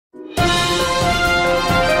Buenos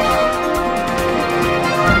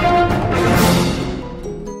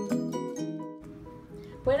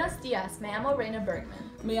días, me llamo Reyna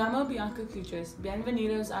Bergman. Me llamo Bianca Koutras.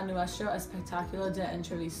 Bienvenidos a nuestro espectáculo de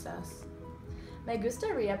entrevistas. Me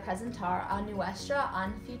gustaría presentar a nuestra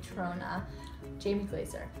anfitriona, Jamie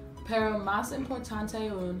Glaser. Pero más importante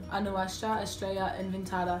aún, a nuestra estrella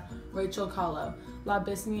invitada, Rachel Kahlo, la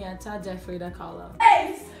bisnieta de Frida Kahlo.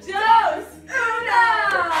 3, 2, 1!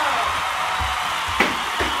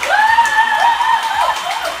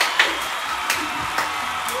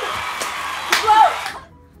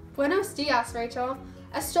 Buenos días, Rachel.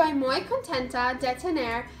 Estoy muy contenta de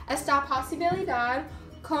tener esta posibilidad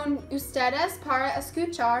con ustedes para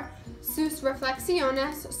escuchar sus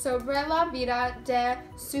reflexiones sobre la vida de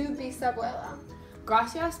su bisabuela.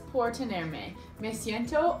 Gracias por tenerme. Me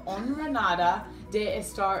siento honrada de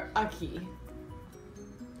estar aquí.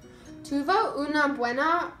 ¿Tuvo una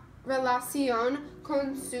buena relación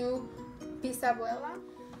con su bisabuela?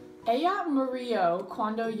 Ella murió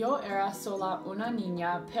cuando yo era solo una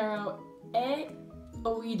niña, pero he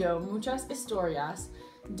oído muchas historias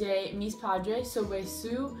de mis padres sobre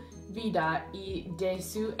su vida y de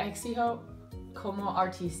su éxito como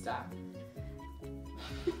artista.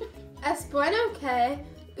 Es bueno que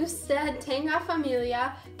usted tenga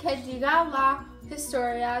familia que diga la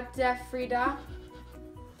historia de Frida.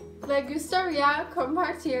 ¿Le gustaría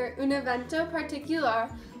compartir un evento particular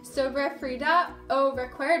sobre Frida o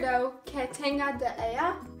recuerdo que tenga de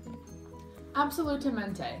ella?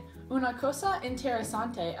 Absolutamente. Una cosa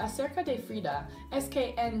interesante acerca de Frida es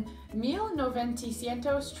que en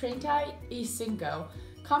 1935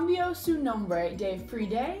 cambió su nombre de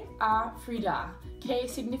Frida a Frida, que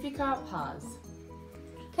significa paz.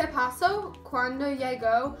 ¿Qué pasó cuando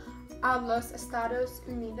llegó a los Estados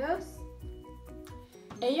Unidos?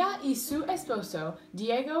 Ella y su esposo,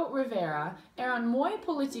 Diego Rivera, eran muy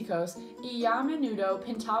políticos y a menudo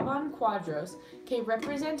pintaban cuadros que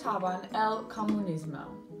representaban el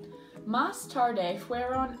comunismo. Más tarde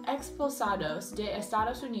fueron expulsados de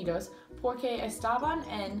Estados Unidos porque estaban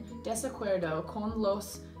en desacuerdo con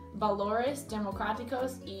los valores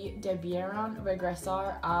democráticos y debieron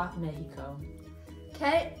regresar a México.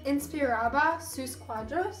 ¿Qué inspiraba sus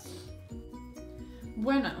cuadros?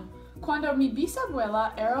 Bueno, cuando mi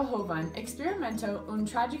bisabuela era joven, experimentó un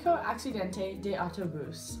trágico accidente de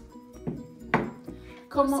autobús.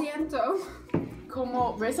 Como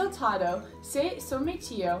resultado, se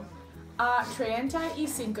sometió a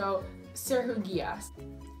 35 cirugías.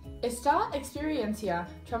 Esta experiencia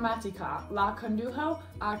traumática la condujo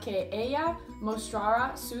a que ella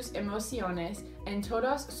mostrara sus emociones en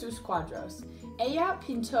todos sus cuadros. Ella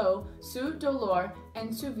pintó su dolor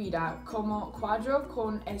en su vida como cuadro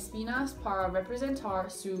con espinas para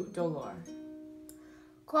representar su dolor.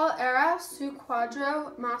 ¿Cuál era su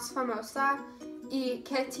cuadro más famosa y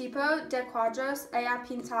qué tipo de cuadros ella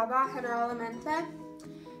pintaba generalmente?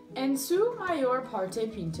 En su mayor parte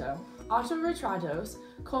pintó autorretratos,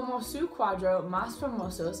 como su cuadro más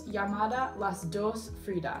famoso llamada Las Dos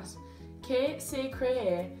Fridas, que se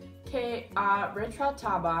cree que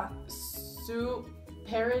retrataba su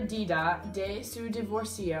pérdida de su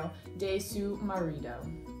divorcio de su marido.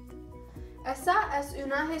 Esa es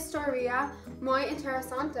una historia muy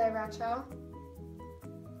interesante, Rachel.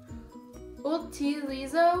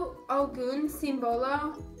 ¿Utilizó algún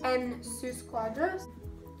símbolo en sus cuadros?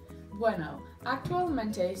 Bueno,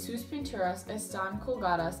 actualmente sus pinturas están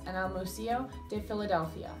colgadas en el Museo de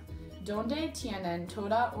Filadelfia, donde tienen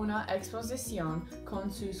toda una exposición con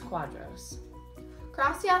sus cuadros.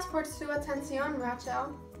 Gracias por su atención,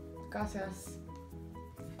 Rachel. Gracias.